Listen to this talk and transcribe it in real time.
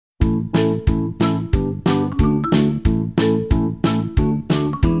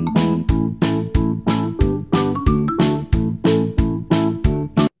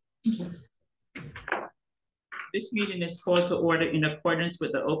this meeting is called to order in accordance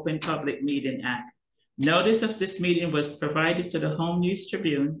with the Open Public Meeting Act. Notice of this meeting was provided to the Home News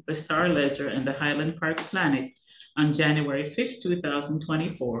Tribune, the Star Ledger, and the Highland Park Planet on January 5th,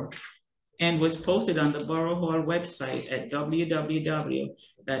 2024, and was posted on the Borough Hall website at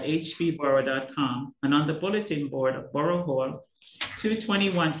www.hbborough.com and on the bulletin board of Borough Hall,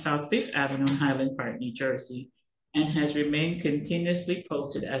 221 South 5th Avenue, Highland Park, New Jersey, and has remained continuously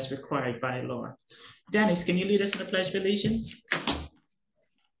posted as required by law. Dennis, can you lead us in the Pledge of Allegiance?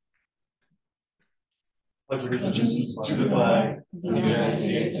 Pledge of allegiance to the flag of the United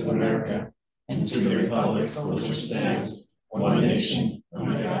States of America and to the republic for which it stands, one nation,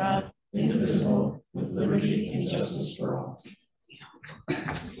 under God, indivisible, with liberty and justice for all.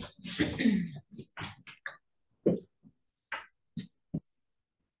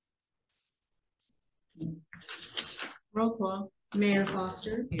 Roll call. Mayor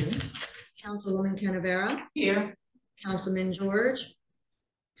Foster. Here. Councilwoman Canavera. Here. Councilman George.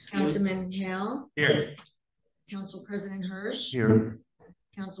 Councilman Hale. Here. Council President Hirsch. Here.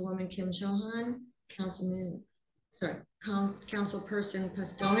 Councilwoman Kim Chohan. Councilperson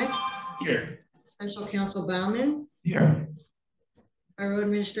Postolnik. Here. Special Counsel Bauman. Here. Borough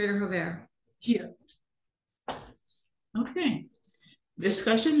Administrator Jover. Here. Okay.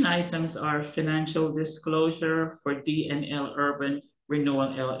 Discussion items are financial disclosure for D&L Urban Renewal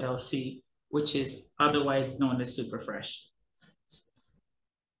LLC, which is otherwise known as Superfresh.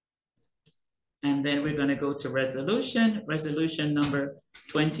 And then we're going to go to resolution number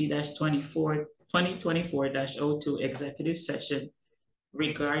 2024-02 executive session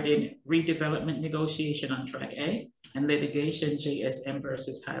regarding redevelopment negotiation on track A and litigation JSM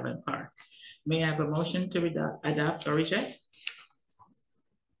versus Highland Park. May I have a motion to adopt or reject?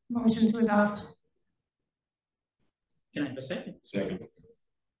 Motion to adopt. Can I have a second? Second.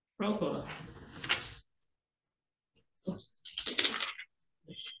 Roll call.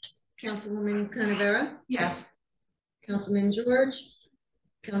 Councilwoman Canavera. Yes. Councilman George.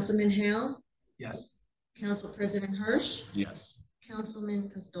 Councilman Hale. Yes. Council President Hirsch. Yes. Councilman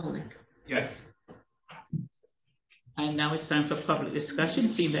Postolnik. Yes. And now it's time for public discussion.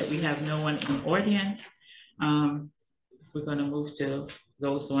 Seeing that we have no one in audience, we're going to move to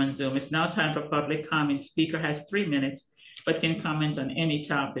those who are on Zoom. It's now time for public comment. Speaker has 3 minutes, but can comment on any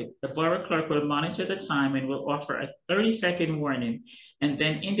topic. The borough clerk will monitor the time and will offer a 30-second warning and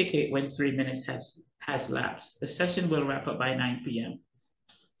then indicate when 3 minutes has lapsed. The session will wrap up by 9 p.m.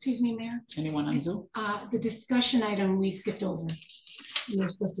 Excuse me, Mayor. Anyone on Zoom? The discussion item we skipped over. We were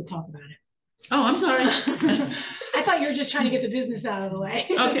supposed to talk about it. Oh, I'm sorry. I thought you were just trying to get the business out of the way.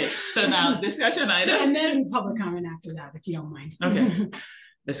 Okay, so now discussion item. And then public comment after that, if you don't mind. Okay,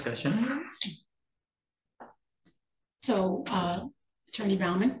 discussion item. So, Attorney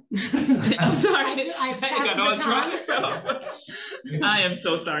Bauman. I'm sorry. I passed the baton. I am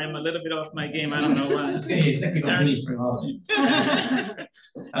so sorry. I'm a little bit off my game. I don't know why.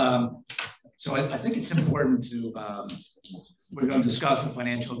 So I think it's important to, we're going to discuss the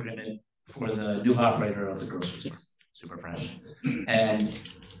financial agreement for the new operator of the grocery store, Superfresh. And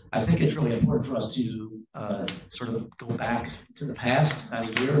I think it's really important for us to sort of go back to the past, about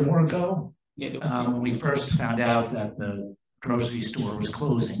a year or more ago, when we first found out that the grocery store was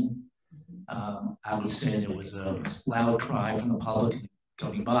closing. I would say there was a loud cry from the public and the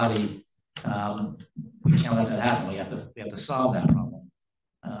governing body. We can't let that happen. We have to solve that problem.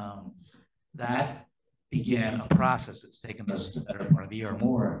 That began a process that's taken us the better part of a year or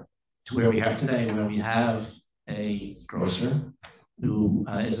more to where we are today, where we have a grocer who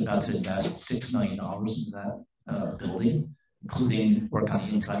is about to invest $6 million into that building, including work on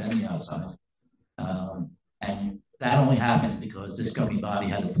the inside and the outside. And that only happened because this governing body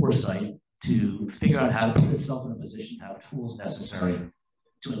had the foresight to figure out how to put itself in a position to have tools necessary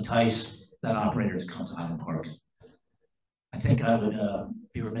to entice that operator to come to Highland Park. I think I would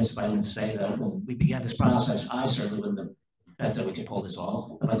be remiss if I didn't say that when we began this process, I certainly wouldn't have bet that we could pull this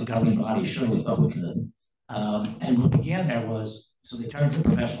off, but the governing body surely thought we could. And what began there was, so they turned to the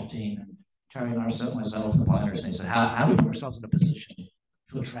professional team, and Terry and myself, the planners, and they said, how do we put ourselves in a position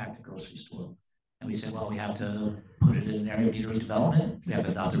to attract a grocery store? And we said, well, we have to put it in an area of need redevelopment. We have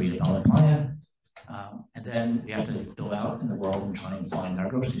to adopt a redevelopment plan. And then we have to go out in the world and try and find our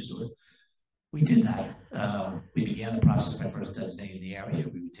grocery store. We did that. We began the process by first designating the area.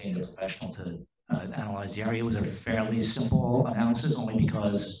 We retained a professional to analyze the area. It was a fairly simple analysis, only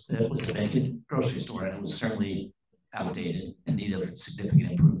because it was a vacant grocery store and it was certainly outdated and needed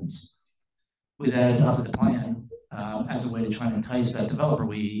significant improvements. We then adopted the plan as a way to try and entice that developer.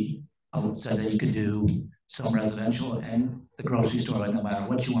 We said that you could do some residential and the grocery store, like no matter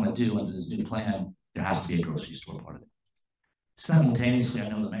what you want to do under this new plan, there has to be a grocery store part of it. Simultaneously, I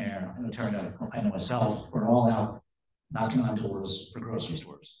know the mayor, I know Terry, I know myself, we're all out knocking on doors for grocery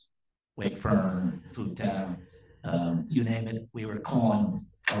stores. Wake Fern, Food Town, you name it, we were calling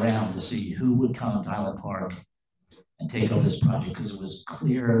around to see who would come to Highland Park and take over this project, because it was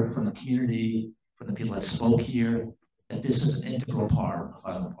clear from the community, from the people that spoke here, that this is an integral part of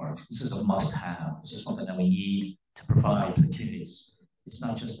Highland Park. This is a must-have. This is something that we need to provide for the communities. It's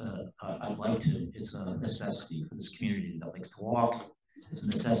not just I'd like to, it's a necessity for this community that likes to walk. It's a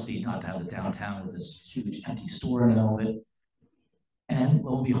necessity not to have the downtown with this huge empty store in the middle of it. And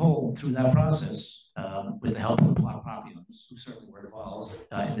lo and behold, through that process, with the help of the block property owners, who certainly were involved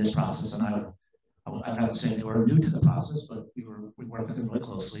in this process, and I have to say they were new to the process, but we worked with them really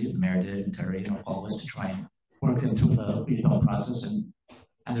closely. The mayor did, and Terry, and all of us, to try and work them through the redevelopment process. And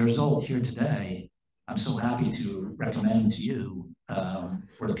as a result, here today, I'm so happy to recommend to you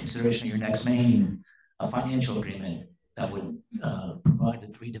for the consideration of your next meeting a financial agreement that would provide the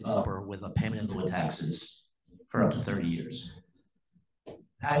redeveloper with a payment in lieu of taxes for up to 30 years.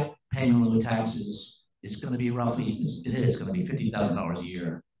 That payment in lieu of taxes is going to be roughly, it is going to be $50,000 a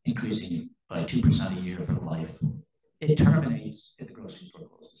year, increasing by 2% a year for life. It terminates if the grocery store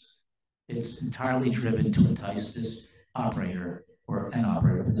closes. It's entirely driven to entice this operator, or an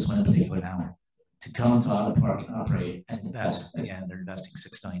operator, but this one in particular now, to come to Highland Park and operate and invest. Again, they're investing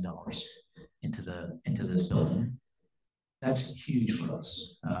 $6 million into this building. That's huge for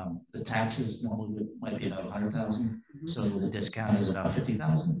us. The taxes normally might be about 100,000, so the discount is about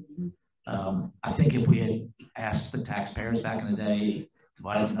 50,000. I think if we had asked the taxpayers back in the day,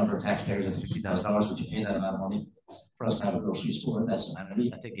 divided the number of taxpayers into $50,000, would you pay that amount of money for us to have a grocery store? That's an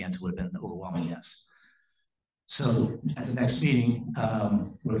amenity. I think the answer would have been an overwhelming yes. So at the next meeting,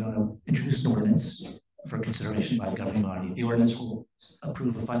 we're going to introduce an ordinance for consideration by the governing body. The ordinance will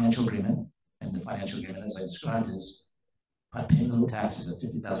approve a financial agreement, and the financial agreement, as I described, is payment of taxes at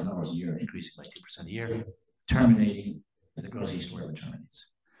 $50,000 a year, increasing by 2% a year, terminating if the grocery store ever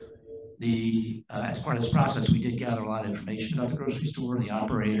terminates. As part of this process, we did gather a lot of information about the grocery store, the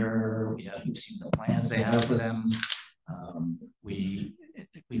operator. We've seen the plans they have for them. We've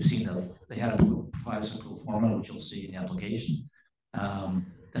seen they had to provide us a pro forma, which you'll see in the application,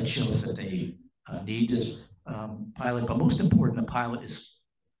 that shows that they need this pilot. But most important, a pilot is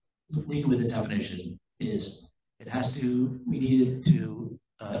lead with the definition is we needed to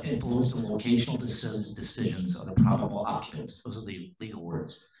influence the locational decisions of the probable occupants. Those are the legal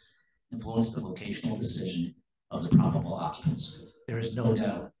words. Influence the locational decision of the probable occupants. There is no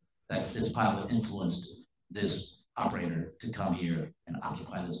doubt that this pilot influenced this operator to come here and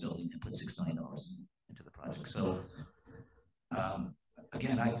occupy this building and put $6 million into the project. So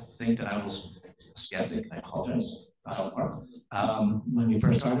again, I think that I was a skeptic. I apologize. When we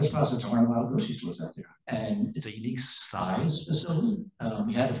first started this process, there weren't a lot of grocery stores out there, and it's a unique size facility.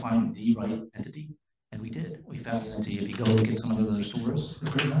 We had to find the right entity, and we did. We found an entity. If you go look at some of the other stores,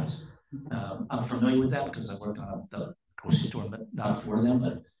 they're pretty nice. I'm familiar with that because I worked on the grocery store, but not for them,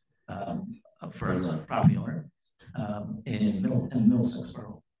 but for the property owner in Middlesex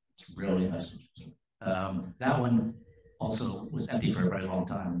Borough. It's really nice. That one also was empty for a very long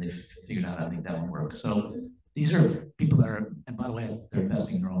time, and they figured out how to make that one work. So these are people that are, and by the way, they're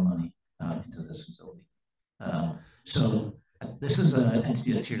investing their own money into this facility. So this is an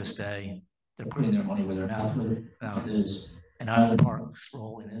entity that's here to stay. They're putting their money where their mouth is. And Highland Park's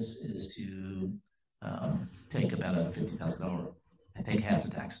role in this is to take about a $50,000 and take half the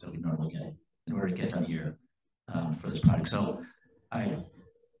taxes that we normally get in order to get them here for this project. So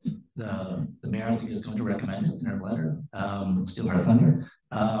the mayor, I think, is going to recommend it in her letter, steal her thunder.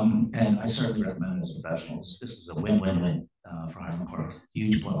 And I certainly recommend it as professionals. This is a win-win-win for Highland Park.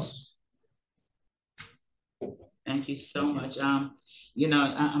 Huge plus. Thank you so much.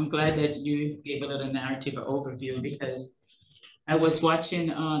 I'm glad that you gave a little narrative overview, because I was watching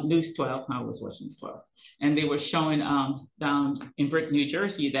News 12. I was watching News 12, and they were showing down in Brick, New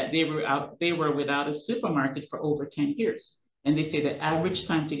Jersey, that they were without a supermarket for over 10 years. And they say the average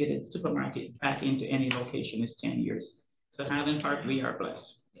time to get a supermarket back into any location is 10 years. So Highland Park, we are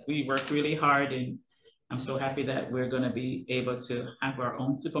blessed. We work really hard, and I'm so happy that we're going to be able to have our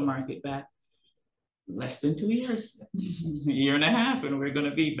own supermarket back less than 2 years, a year and a half, and we're going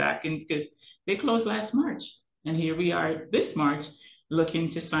to be back in, because they closed last March. And here we are this March looking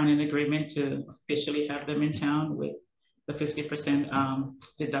to sign an agreement to officially have them in town with the 50%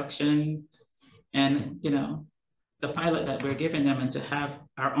 deduction, and the pilot that we're giving them, and to have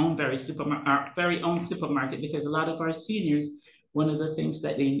our very own supermarket, because a lot of our seniors, one of the things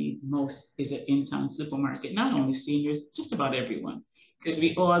that they need most is an in-town supermarket. Not only seniors, just about everyone, because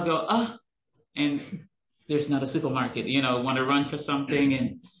we all go, oh, and there's not a supermarket, you know, want to run for something.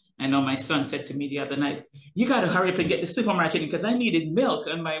 And I know my son said to me the other night, you got to hurry up and get the supermarket because I needed milk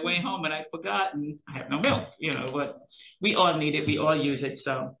on my way home and I forgot and I have no milk, you know, but we all need it, we all use it.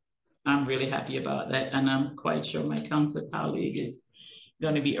 So I'm really happy about that. And I'm quite sure my council colleague is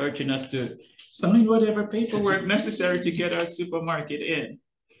going to be urging us to sign whatever paperwork necessary to get our supermarket in.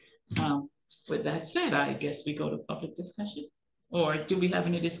 With that said, I guess we go to public discussion. Or do we have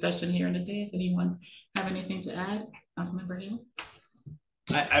any discussion here in the day? Does anyone have anything to add? Councilmember Hill?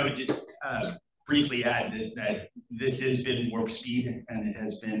 I would just briefly add that this has been warp speed, and it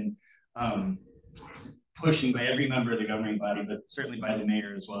has been pushing by every member of the governing body, but certainly by the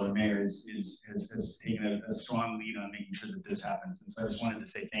mayor as well. The mayor has taken a strong lead on making sure that this happens. And so I just wanted to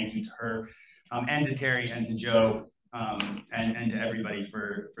say thank you to her and to Terry and to Joe and to everybody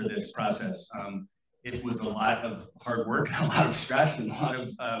for this process. It was a lot of hard work, a lot of stress, and a lot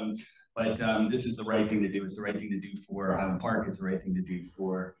of, but this is the right thing to do. It's the right thing to do for Highland Park. It's the right thing to do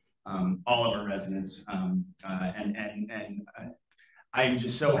for all of our residents. I'm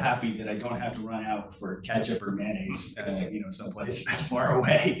just so happy that I don't have to run out for ketchup or mayonnaise, you know, someplace far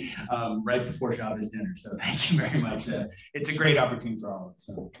away right before Shabbos dinner. So thank you very much. It's a great opportunity for all of us.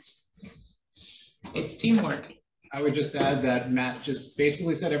 So. It's teamwork. I would just add that Matt just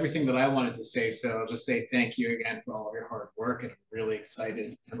basically said everything that I wanted to say. So I'll just say thank you again for all of your hard work, and I'm really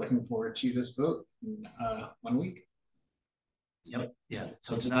excited and looking forward to this vote in 1 week. Yep, yeah.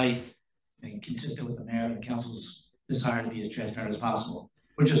 So tonight, and consistent with the mayor and the council's desire to be as transparent as possible,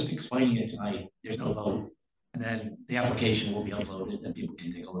 we're just explaining it tonight. There's no vote. And then the application will be uploaded and people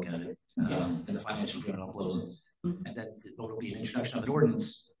can take a look at it. Yes. And the financial agreement uploaded. And then the vote will be an introduction of an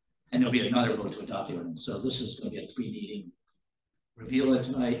ordinance. And there'll be another vote to adopt the ordinance. So this is going to be a 3-meeting. Reveal it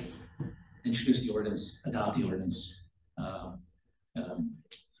tonight, introduce the ordinance, adopt the ordinance.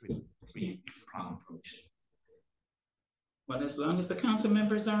 Three-pronged approach. Well, as long as the council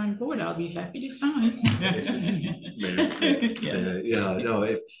members are on board, I'll be happy to sign. Yes. Yeah, no,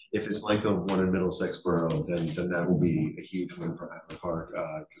 if it's like the one in Middlesex Borough, then that will be a huge win for Highland Park,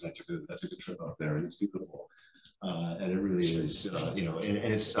 because I took a trip up there and it's beautiful. And it really is, you know, and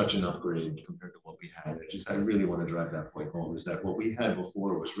it's such an upgrade compared to what we had. I really want to drive that point home, is that what we had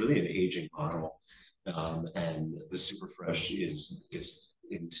before was really an aging model, and the Super Fresh is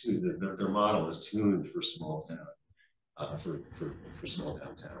in tune. Their model is tuned for small town, for small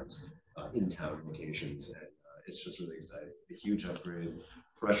town towns, in town locations, and it's just really exciting. A huge upgrade,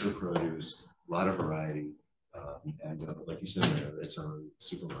 fresher produce, a lot of variety, and like you said, it's our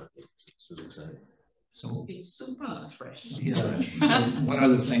supermarket. It's really exciting. So it's super fresh. Yeah. So one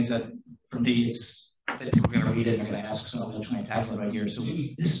other thing that for me is that people are going to read it and they're going to ask, so I'm going to try and tackle it right here. So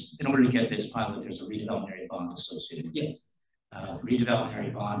this, in order to get this pilot, there's a redevelopment area bond associated with it. Yes. Redevelopment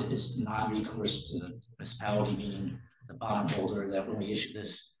area bond is non-recourse to the municipality, meaning the bondholder, that when we issue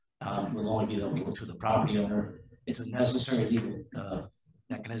this will only be available to the property owner. It's a necessary legal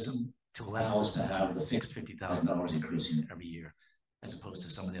mechanism to allow us to have the fixed $50,000 increasing every year, as opposed to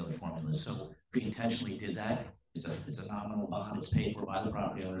some of the other formulas. So we intentionally did that. It's a nominal bond. It's paid for by the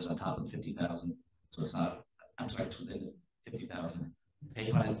property owners on top of the $50,000. So it's not, I'm sorry, it's within the $50,000.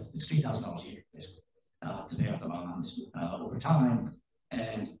 Paid by, it's $3,000 a year, basically, to pay off the bond over time.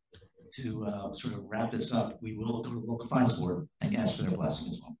 And to sort of wrap this up, we will go to the local finance board and ask for their blessing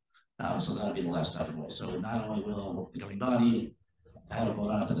as well. So that'll be the last step away. So not only will the governing body have a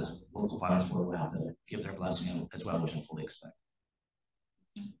vote on it, but the local finance board will have to give their blessing as well, which I fully expect.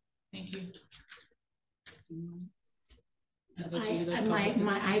 Thank you.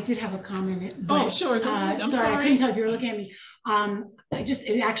 I did have a comment. But, sure. Go ahead. I'm sorry. I couldn't tell if you were looking at me.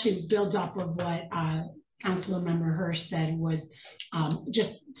 It actually builds off of what Councilmember Hirsch said, was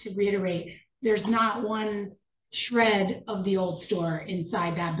just to reiterate, there's not one shred of the old store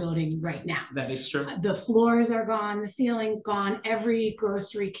inside that building right now. That is true. The floors are gone, the ceiling's gone, every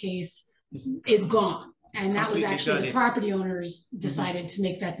grocery case is gone. And that was actually the property owners decided to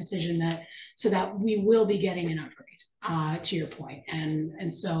make that decision, so that we will be getting an upgrade, to your point.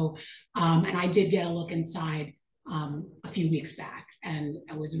 And so, and I did get a look inside a few weeks back, and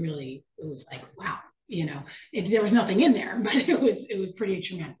it was like, wow, you know, there was nothing in there, but it was pretty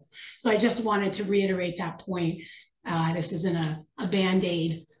tremendous. So I just wanted to reiterate that point. This isn't a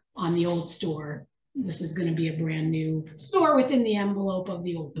Band-Aid on the old store. This is going to be a brand new store within the envelope of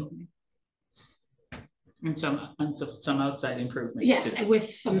the old building. And some outside improvements. Yes, too. with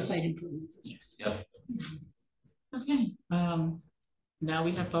some site improvements. Yes. Yep. Okay. Now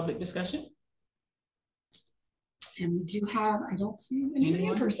we have public discussion. And we do have, I don't see anybody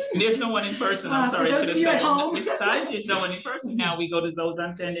in person. There's no one in person. I'm sorry. For those of you at home. Besides, there's no one in person. Now we go to those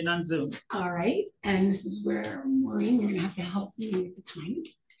attending on Zoom. All right, and this is where Maureen, you're gonna have to help me with the timing.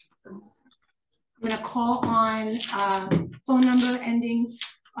 I'm gonna call on phone number ending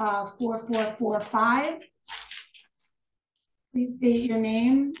 4445. Please state your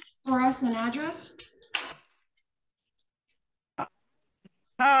name for us and address.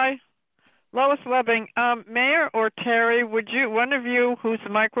 Hi, Lois Webbing. Mayor or Terry, would you, one of you whose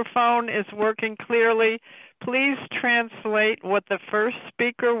microphone is working clearly, please translate what the first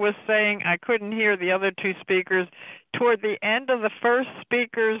speaker was saying? I couldn't hear the other two speakers. Toward the end of the first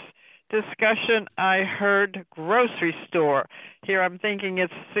speaker's discussion, I heard grocery store. Here I'm thinking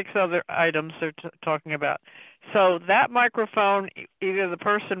it's 6 other items they're talking about. So that microphone, either the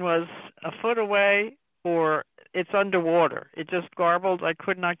person was a foot away or it's underwater. It just garbled. I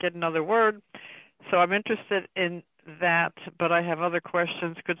could not get another word. So I'm interested in that, but I have other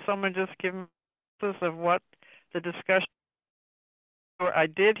questions. Could someone just give me of what the discussion? I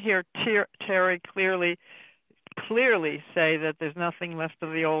did hear Terry clearly say that there's nothing left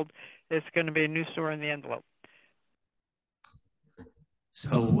of the old. There's going to be a new store in the envelope.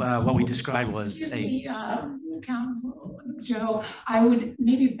 So what we described was Council Joe, I would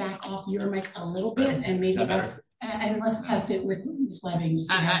maybe back off your mic a little bit and maybe let's test it with Ms. Leving.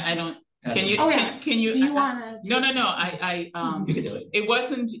 I don't. Can you? Can you? Do you want to? No. You can do it. It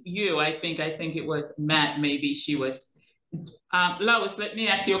wasn't you. I think it was Matt. Maybe she was. Lois, let me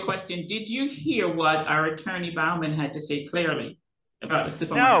ask you a question. Did you hear what our attorney Bauman had to say clearly about the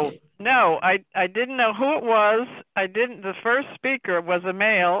supermarket? No, I didn't know who it was. I didn't. The first speaker was a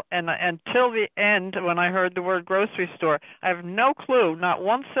male, and until the end, when I heard the word grocery store, I have no clue. Not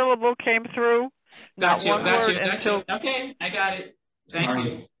one syllable came through. Got you. Okay, I got it. Thank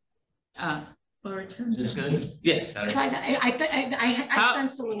you. Is this good? Yes. Try that. I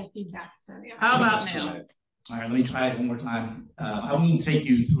sensed a little feedback. So yeah. How about now? All right, let me try it one more time. I won't take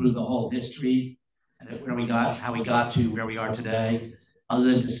you through the whole history and how we got to where we are today,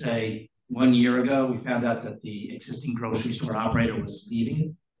 other than to say 1 year ago, we found out that the existing grocery store operator was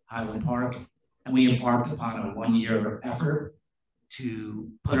leaving Highland Park, and we embarked upon a 1-year effort to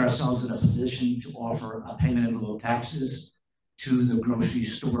put ourselves in a position to offer a payment in lieu of taxes to the grocery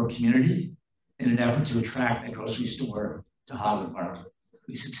store community in an effort to attract a grocery store to Highland Park.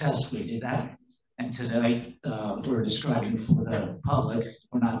 We successfully did that. And tonight, we're describing for the public,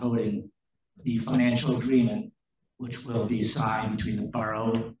 we're not voting, the financial agreement, which will be signed between the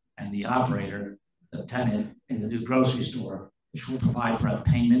borough and the operator, the tenant in the new grocery store, which will provide for a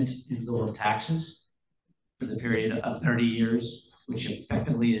payment in lieu of taxes for the period of 30 years, which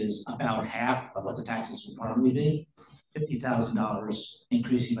effectively is about half of what the taxes would normally be, $50,000,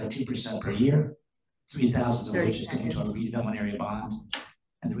 increasing by 2% per year, $3,000 of which is going to a redevelopment area bond.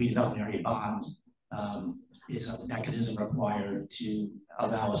 And the redevelopment area bond is a mechanism required to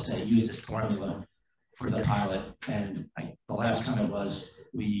allow us to use this formula for the pilot. And the last comment was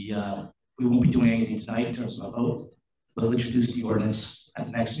we won't be doing anything tonight in terms of a vote. We'll introduce the ordinance at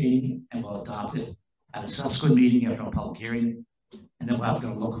the next meeting and we'll adopt it at a subsequent meeting after a public hearing. And then we'll have to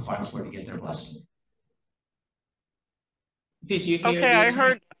go to local finance board to get their blessing. Did you hear? Okay,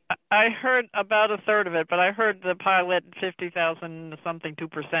 I heard about a third of it, but I heard the pilot 50,000 something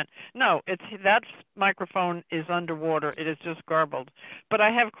 2%. No, that microphone is underwater. It is just garbled. But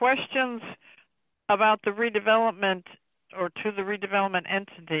I have questions about the redevelopment or to the redevelopment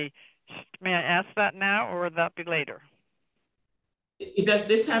entity. May I ask that now or would that be later? Does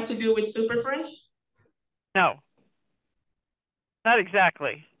this have to do with Superfresh? No, not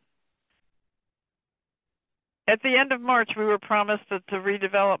exactly. At the end of March, we were promised that the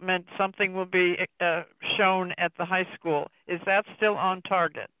redevelopment, something will be shown at the high school. Is that still on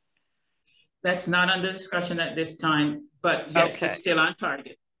target? That's not under discussion at this time, but yes, okay. It's still on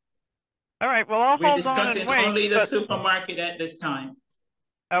target. All right, well, I'll hold on and wait. We're discussing only the supermarket at this time.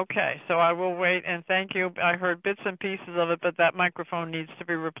 Okay, so I will wait and thank you. I heard bits and pieces of it, but that microphone needs to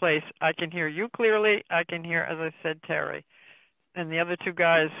be replaced. I can hear you clearly. I can hear, as I said, Terry. And the other two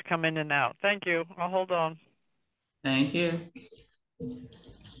guys come in and out. Thank you. I'll hold on. Thank you.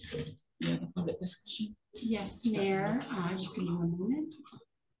 Yes, Mayor. Just give me one moment.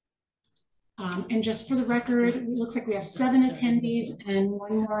 And just for the record, it looks like we have 7 attendees and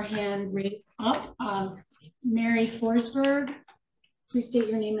 1 more hand raised up. Mary Forsberg, please state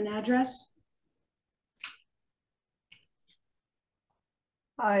your name and address.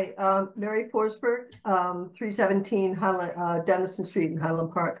 Hi, Mary Forsberg, 317 Denison Street in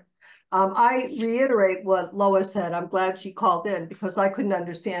Highland Park. I reiterate what Lois said. I'm glad she called in because I couldn't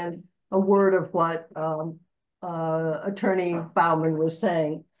understand a word of what Attorney Bauman was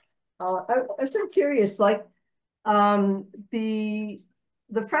saying. I was so curious, like, the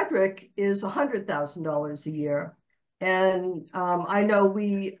Frederick is $100,000 a year. And I know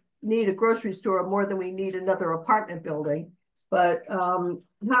we need a grocery store more than we need another apartment building. But I'm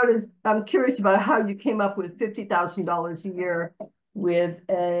curious about how you came up with $50,000 a year with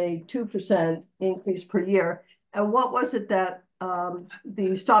a 2% increase per year. And what was it that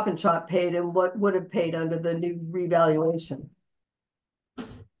the Stop and Shop paid and what would have paid under the new revaluation?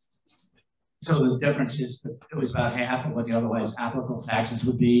 So the difference is that it was about half of what the otherwise applicable taxes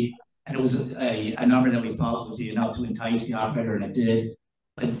would be. And it was a number that we thought would be enough to entice the operator, and it did.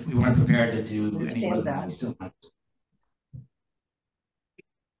 But we weren't prepared to do any more than that. We still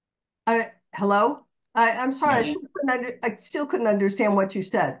hello? I'm sorry, I still couldn't understand what you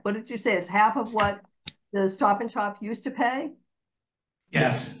said. What did you say? It's half of what the Stop and Shop used to pay?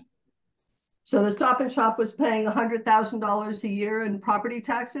 Yes. So the Stop and Shop was paying $100,000 a year in property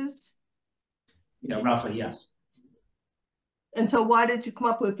taxes? Yeah, roughly, yes. And so why did you come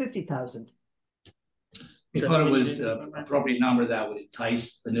up with 50,000? We thought it was the appropriate number that would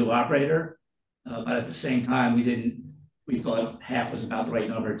entice the new operator. But at the same time, we thought half was about the right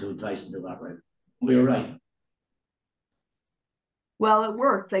number to entice the new operator. We were right. Well, it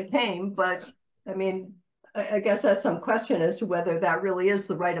worked. They came, but I mean, I guess that's some question as to whether that really is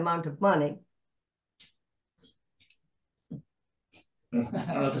the right amount of money. I don't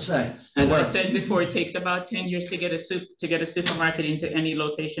know what to say. As I said before, it takes about 10 years to get a supermarket into any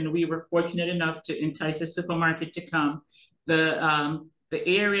location. We were fortunate enough to entice a supermarket to come. The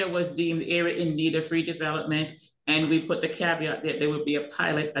area was deemed the area in need of redevelopment, and we put the caveat that there would be a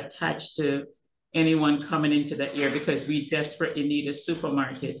pilot attached to anyone coming into that area because we desperately need a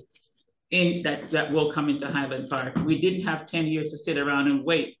supermarket in that will come into Highland Park. We didn't have 10 years to sit around and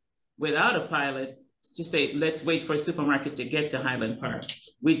wait without a pilot to say, let's wait for a supermarket to get to Highland Park.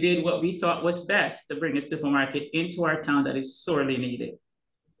 We did what we thought was best to bring a supermarket into our town that is sorely needed.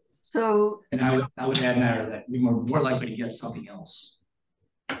 So, and I would add, Mara, that we were more likely to get something else.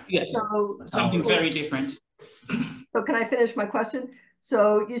 Yes, something very different. So can I finish my question?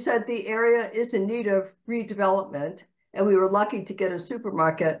 So you said the area is in need of redevelopment and we were lucky to get a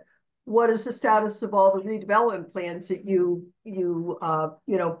supermarket. What is the status of all the redevelopment plans that you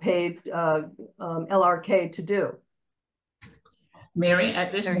paid LRK to do? Mary,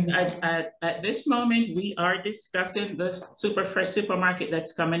 at this moment, we are discussing the Superfresh supermarket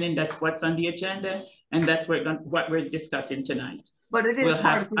that's coming in. That's what's on the agenda, and that's what we're discussing tonight. But it is we'll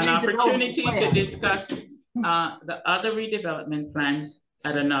have an opportunity to discuss the other redevelopment plans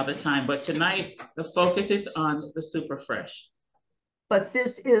at another time. But tonight, the focus is on the Superfresh. But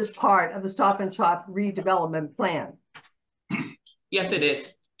this is part of the Stop and Shop redevelopment plan. Yes, it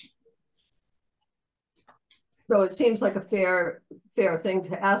is. So it seems like a fair thing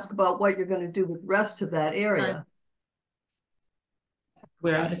to ask about what you're going to do with the rest of that area.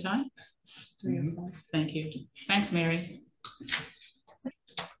 We're out of time. Thank you. Thanks, Mary.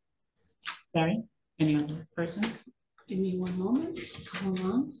 Sorry, any other person? Give me one moment. Hold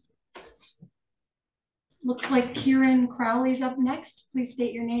on. Looks like Kieran Crowley's up next. Please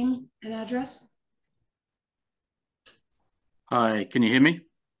state your name and address. Hi, can you hear me?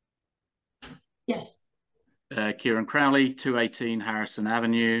 Yes. Kieran Crowley, 218 Harrison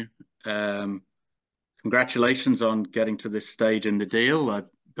Avenue. Congratulations on getting to this stage in the deal. I've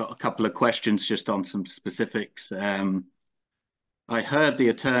got a couple of questions just on some specifics. I heard the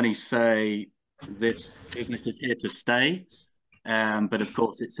attorney say this business is here to stay, but of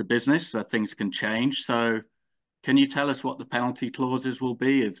course it's a business, so things can change. So can you tell us what the penalty clauses will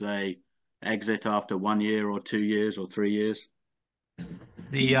be if they exit after 1 year or 2 years or 3 years?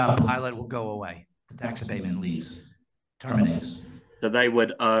 The pilot will go away. The tax abatement leaves, terminates. So they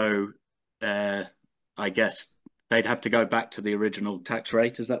would owe, I guess, they'd have to go back to the original tax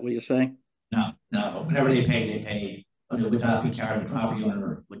rate. Is that what you're saying? No. Whatever they pay, but it would not be carried. The property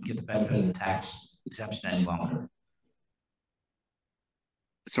owner wouldn't get the benefit of the tax exemption any longer.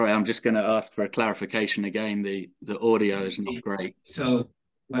 Sorry, I'm just going to ask for a clarification again. The audio is not great. So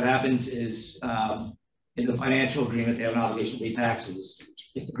what happens is in the financial agreement, they have an obligation to pay taxes.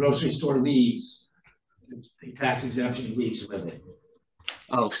 If the grocery store leaves, the tax exemption leaves with it.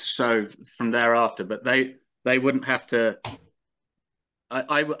 Oh, so from thereafter, but they wouldn't have to.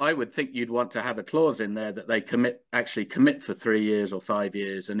 I would think you'd want to have a clause in there that they actually commit for 3 years or 5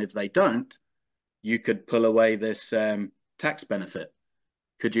 years, and if they don't, you could pull away this tax benefit.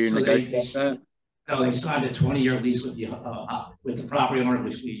 Could you negotiate that? No, they signed a 20-year lease with the property owner,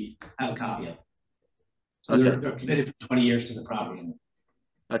 which we have a copy of. So they're committed for 20 years to the property owner.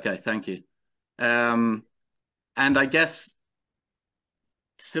 Okay, thank you. And I guess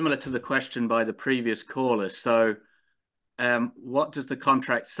similar to the question by the previous caller, so what does the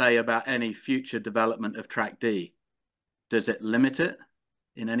contract say about any future development of Track D? Does it limit it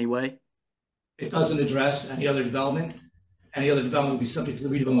in any way? It doesn't address any other development. Any other development would be subject to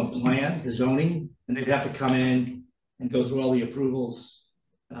the redevelopment plan, the zoning, and they'd have to come in and go through all the approvals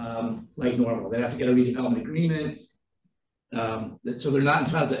like normal. They'd have to get a redevelopment agreement. So they're not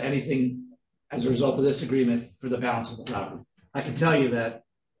entitled to anything as a result of this agreement for the balance of the property. I can tell you that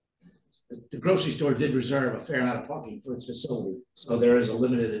the grocery store did reserve a fair amount of parking for its facility. So there is a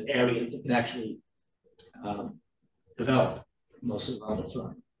limited area that can actually develop, mostly on the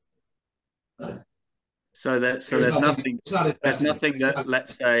front. So there's nothing that,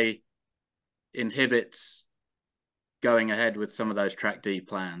 let's say, inhibits going ahead with some of those Track D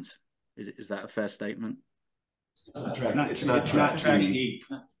plans. Is that a fair statement? It's not Track D.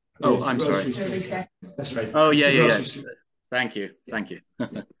 Oh, I'm sorry. That's right. Oh, yeah. Thank you.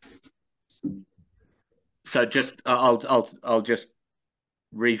 So just I'll just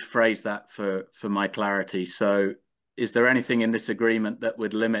rephrase that for my clarity. So is there anything in this agreement that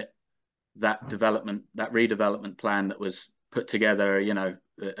would limit that development, that redevelopment plan that was put together,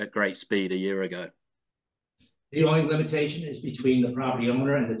 at great speed a year ago? The only limitation is between the property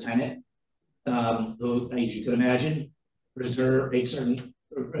owner and the tenant, who, as you can imagine, make certain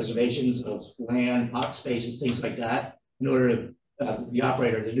reservations of land, park spaces, things like that, in order to, the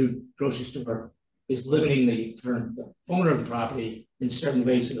operator, the new grocery store, is limiting the owner of the property in certain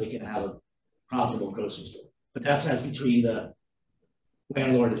ways so they can have a profitable grocery store. But that's between the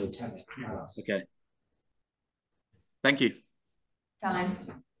landlord and the tenant, not us. Okay. Thank you. Time.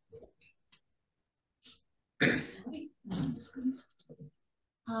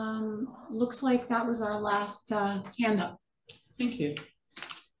 Looks like that was our last hand up. Thank you.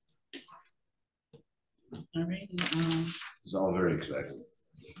 All right. It's all very exciting.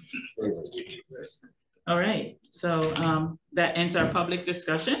 All right, so that ends our public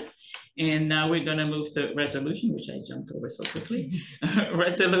discussion. And now we're going to move to resolution, which I jumped over so quickly.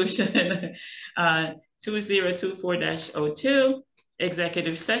 Resolution 2024-02,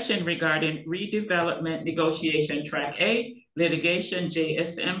 executive session regarding redevelopment negotiation Track A, litigation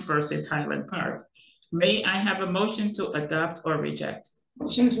JSM versus Highland Park. May I have a motion to adopt or reject?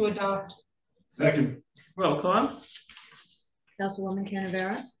 Motion to adopt. Second. Roll call. Councilwoman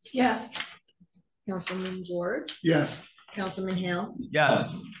Canavera? Yes. Councilman George? Yes. Councilman Hale?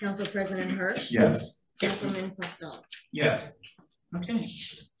 Yes. Council President Hirsch? Yes. Councilman Costello? Yes. Okay.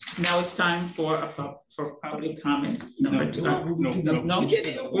 Now it's time for public comment number 2. No. We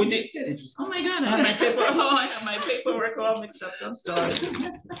did. Oh my God, I have my paper. Oh, I have my paperwork all mixed up. So I'm sorry.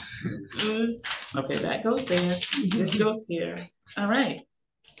 Okay, that goes there. This goes here. All right.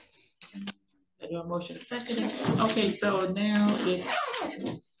 I do a motion second. Okay, so now it's.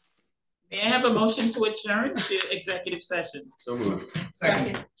 May I have a motion to adjourn to executive session? So moved.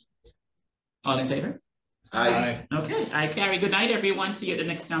 Second. All in favor? Aye. Okay, I carry. Good night, everyone. See you at the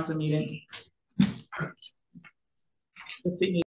next council meeting. The thing is